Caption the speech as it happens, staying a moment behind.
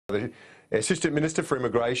The Assistant Minister for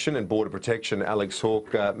Immigration and Border Protection, Alex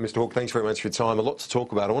Hawke. Mr Hawke, thanks very much for your time. A lot to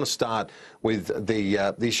talk about. I want to start with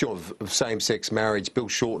the issue of same-sex marriage. Bill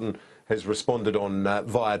Shorten has responded on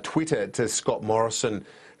via Twitter to Scott Morrison,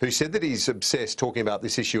 who said that he's obsessed talking about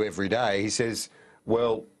this issue every day. He says,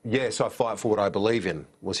 well, yes, I fight for what I believe in,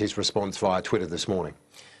 was his response via Twitter this morning.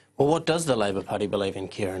 Well, what does the Labor Party believe in,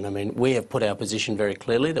 Kieran? I mean, we have put our position very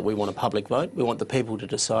clearly that we want a public vote. We want the people to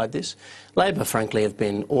decide this. Labor, frankly, have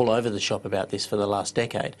been all over the shop about this for the last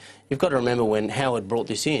decade. You've got to remember when Howard brought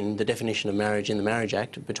this in, the definition of marriage in the Marriage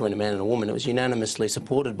Act between a man and a woman, it was unanimously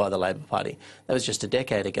supported by the Labor Party. That was just a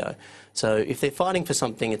decade ago. So if they're fighting for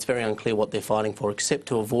something, it's very unclear what they're fighting for, except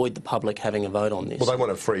to avoid the public having a vote on this. Well, they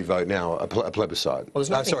want a free vote now, a plebiscite. Well,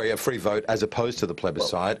 sorry, a free vote as opposed to the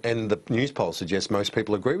plebiscite, and the news poll suggests most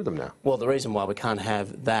people agree with them now. Well, the reason why we can't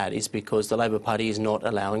have that is because the Labor Party is not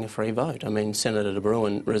allowing a free vote. I mean, Senator De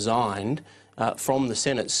Bruin resigned from the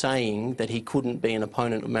Senate saying that he couldn't be an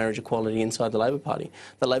opponent of marriage equality inside the Labor Party.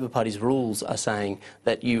 The Labor Party's rules are saying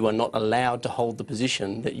that you are not allowed to hold the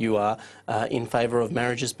position that you are in favour of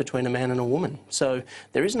marriages between a man and a woman. So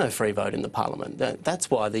there is no free vote in the Parliament.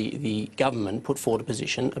 That's why the government put forward a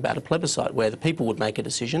position about a plebiscite where the people would make a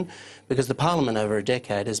decision, because the Parliament over a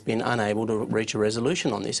decade has been unable to reach a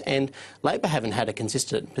resolution on this. And Labor haven't had a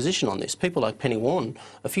consistent position on this. People like Penny Wong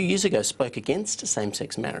a few years ago spoke against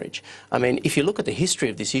same-sex marriage. I mean, if you look at the history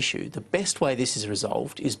of this issue, the best way this is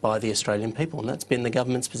resolved is by the Australian people, and that's been the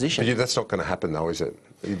government's position. But that's not going to happen, though, is it?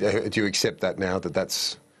 Do you accept that now, that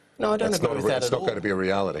that's... No, I don't agree with that at all. It's not going to be a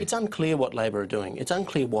reality. It's unclear what Labor are doing. It's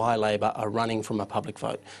unclear why Labor are running from a public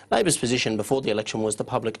vote. Labor's position before the election was the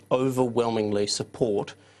public overwhelmingly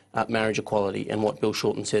support marriage equality, and what Bill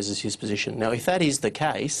Shorten says is his position. Now, if that is the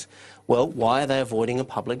case, well, why are they avoiding a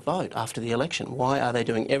public vote after the election? Why are they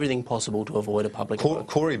doing everything possible to avoid a public vote?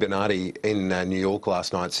 Corey Bernardi in New York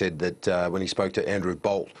last night said that when he spoke to Andrew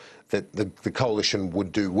Bolt, that the coalition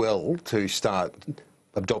would do well to start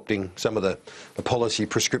adopting some of the policy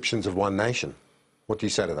prescriptions of One Nation. What do you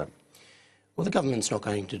say to that? Well, the government's not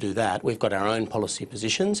going to do that. We've got our own policy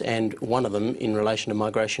positions, and one of them in relation to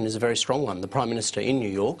migration is a very strong one. The Prime Minister in New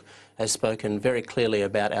York has spoken very clearly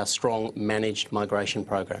about our strong managed migration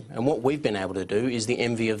program. And what we've been able to do is the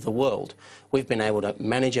envy of the world. We've been able to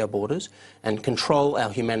manage our borders and control our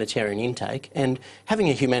humanitarian intake, and having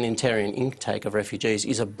a humanitarian intake of refugees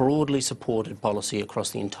is a broadly supported policy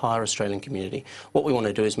across the entire Australian community. What we want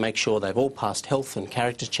to do is make sure they've all passed health and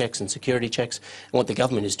character checks and security checks, and what the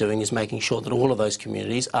government is doing is making sure that all of those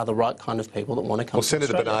communities are the right kind of people that want to come to Australia. Well,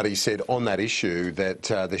 Senator Bernardi said on that issue that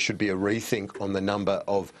there should be a rethink on the number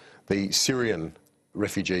of the Syrian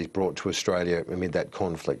refugees brought to Australia amid that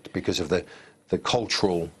conflict, because of the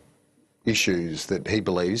cultural issues that he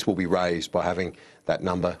believes will be raised by having that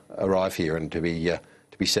number arrive here and to be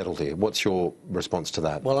settled here. What's your response to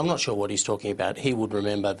that? Well, I'm not sure what he's talking about. He would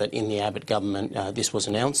remember that in the Abbott government this was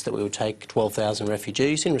announced that we would take 12,000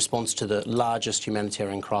 refugees in response to the largest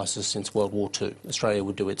humanitarian crisis since World War II. Australia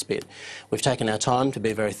would do its bit. We've taken our time to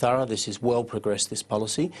be very thorough. This is well progressed, this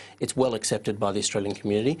policy. It's well accepted by the Australian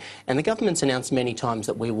community, and the government's announced many times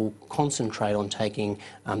that we will concentrate on taking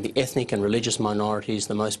the ethnic and religious minorities,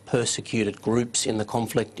 the most persecuted groups in the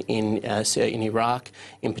conflict in Iraq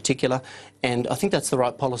in particular, and I think that's the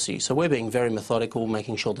right policy. So we're being very methodical,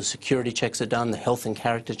 making sure the security checks are done, the health and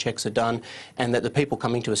character checks are done, and that the people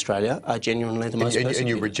coming to Australia are genuinely the most persecuted. And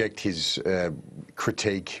you reject his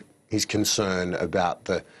critique, his concern about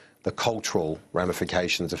the cultural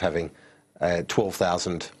ramifications of having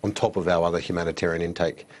 12,000 on top of our other humanitarian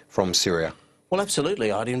intake from Syria? Well,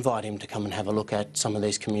 absolutely. I'd invite him to come and have a look at some of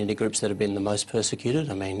these community groups that have been the most persecuted.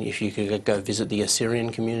 I mean, if you could go visit the Assyrian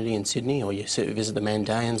community in Sydney, or you visit the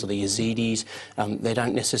Mandaeans or the Yazidis, they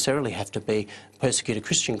don't necessarily have to be persecuted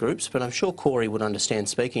Christian groups, but I'm sure Corey would understand,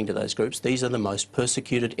 speaking to those groups, these are the most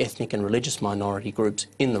persecuted ethnic and religious minority groups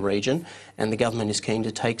in the region, and the government is keen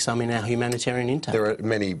to take some in our humanitarian intake. There are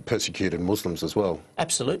many persecuted Muslims as well.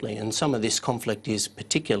 Absolutely, and some of this conflict is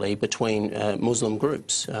particularly between Muslim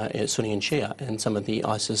groups, Sunni and Shia, and some of the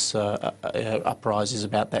ISIS uprisings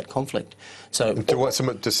about that conflict. So,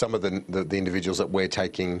 to some of the individuals that we're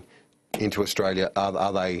taking into Australia,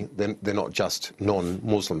 they're not just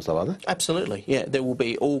non-Muslims though, are they? Absolutely, yeah. There will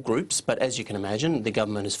be all groups, but as you can imagine, the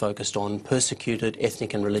government is focused on persecuted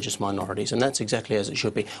ethnic and religious minorities, and that's exactly as it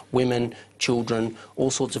should be. Women, children,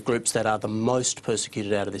 all sorts of groups that are the most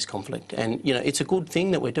persecuted out of this conflict. And, you know, it's a good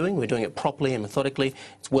thing that we're doing. We're doing it properly and methodically.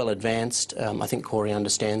 It's well advanced. I think Corey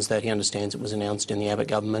understands that. He understands it was announced in the Abbott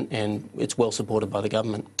government, and it's well supported by the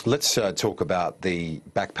government. Let's talk about the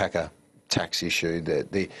backpacker tax issue.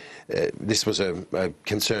 This was a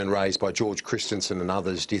concern raised by George Christensen and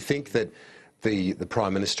others. Do you think that the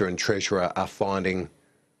Prime Minister and Treasurer are finding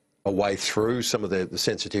a way through some of the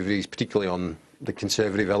sensitivities, particularly on the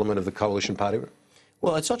Conservative element of the Coalition Party?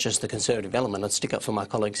 Well, it's not just the Conservative element. I'd stick up for my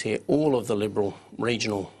colleagues here. All of the Liberal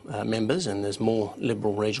regional members, and there's more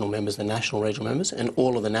Liberal regional members than national regional members, and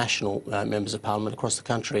all of the national members of Parliament across the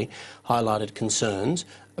country highlighted concerns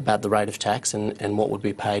about the rate of tax and what would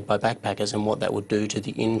be paid by backpackers and what that would do to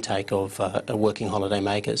the intake of working holiday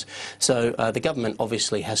makers. So the government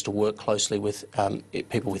obviously has to work closely with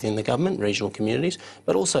people within the government, regional communities,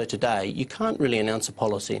 but also today you can't really announce a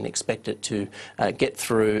policy and expect it to get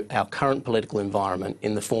through our current political environment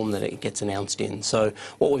in the form that it gets announced in. So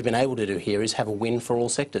what we've been able to do here is have a win for all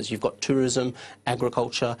sectors. You've got tourism,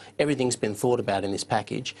 agriculture, everything's been thought about in this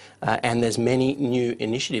package, and there's many new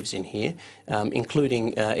initiatives in here,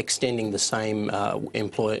 including extending the same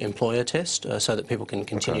employer test so that people can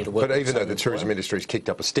continue to work. But even though the tourism industry's kicked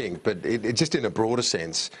up a stink, but it just in a broader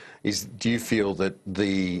sense, do you feel that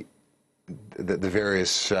the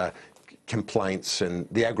various complaints and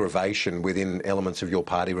the aggravation within elements of your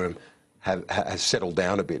party room has settled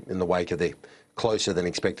down a bit in the wake of the closer than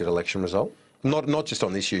expected election result? Not just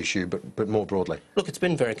on this issue, but more broadly. Look, it's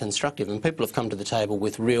been very constructive, and people have come to the table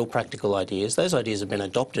with real practical ideas. Those ideas have been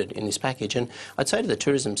adopted in this package, and I'd say to the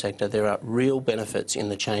tourism sector there are real benefits in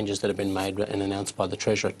the changes that have been made and announced by the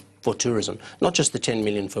Treasurer for tourism. Not just the 10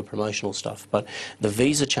 million for promotional stuff, but the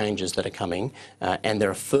visa changes that are coming, and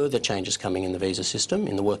there are further changes coming in the visa system,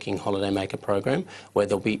 in the Working Holiday Maker program, where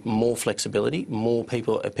there'll be more flexibility, more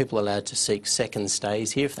people allowed to seek second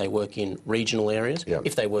stays here if they work in regional areas,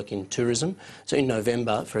 if they work in tourism. So in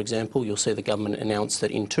November, for example, you'll see the government announce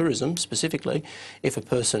that in tourism specifically, if a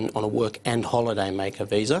person on a work and holiday maker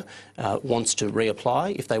visa wants to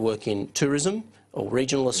reapply, if they work in tourism or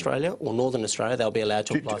regional Australia or Northern Australia, they'll be allowed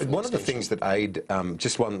to apply for one of the things that aid,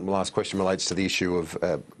 just one last question relates to the issue of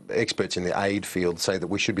experts in the aid field say that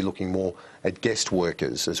we should be looking more at guest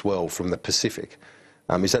workers as well from the Pacific.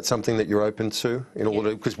 Is that something that you're open to in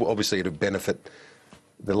order, because obviously it would benefit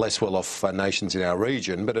the less well-off nations in our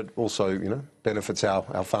region, but it also, benefits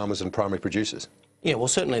our farmers and primary producers? Yeah, well,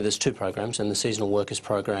 certainly there's two programs, and the seasonal workers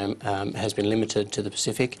program has been limited to the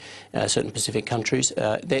Pacific, certain Pacific countries.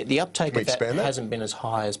 The uptake of that hasn't been as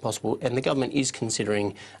high as possible, and the government is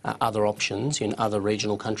considering other options in other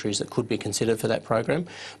regional countries that could be considered for that program.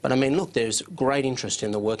 But I mean, look, there's great interest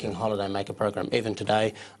in the Working Holiday Maker program. Even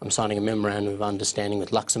today, I'm signing a memorandum of understanding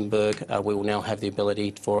with Luxembourg. We will now have the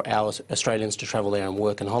ability for our Australians to travel there and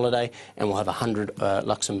work and holiday, and we'll have 100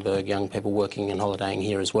 Luxembourg young people working and holidaying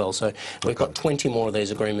here as well. So we've got 20 more of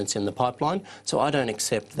these agreements in the pipeline, so I don't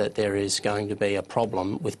accept that there is going to be a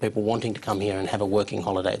problem with people wanting to come here and have a working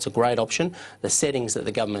holiday. It's a great option. The settings that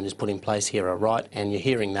the government has put in place here are right, and you're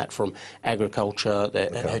hearing that from agriculture,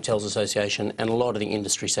 the Hotels Association, and a lot of the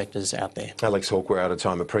industry sectors out there. Alex Hawke, we're out of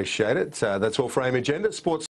time. Appreciate it. That's all for AIM Agenda. Sports.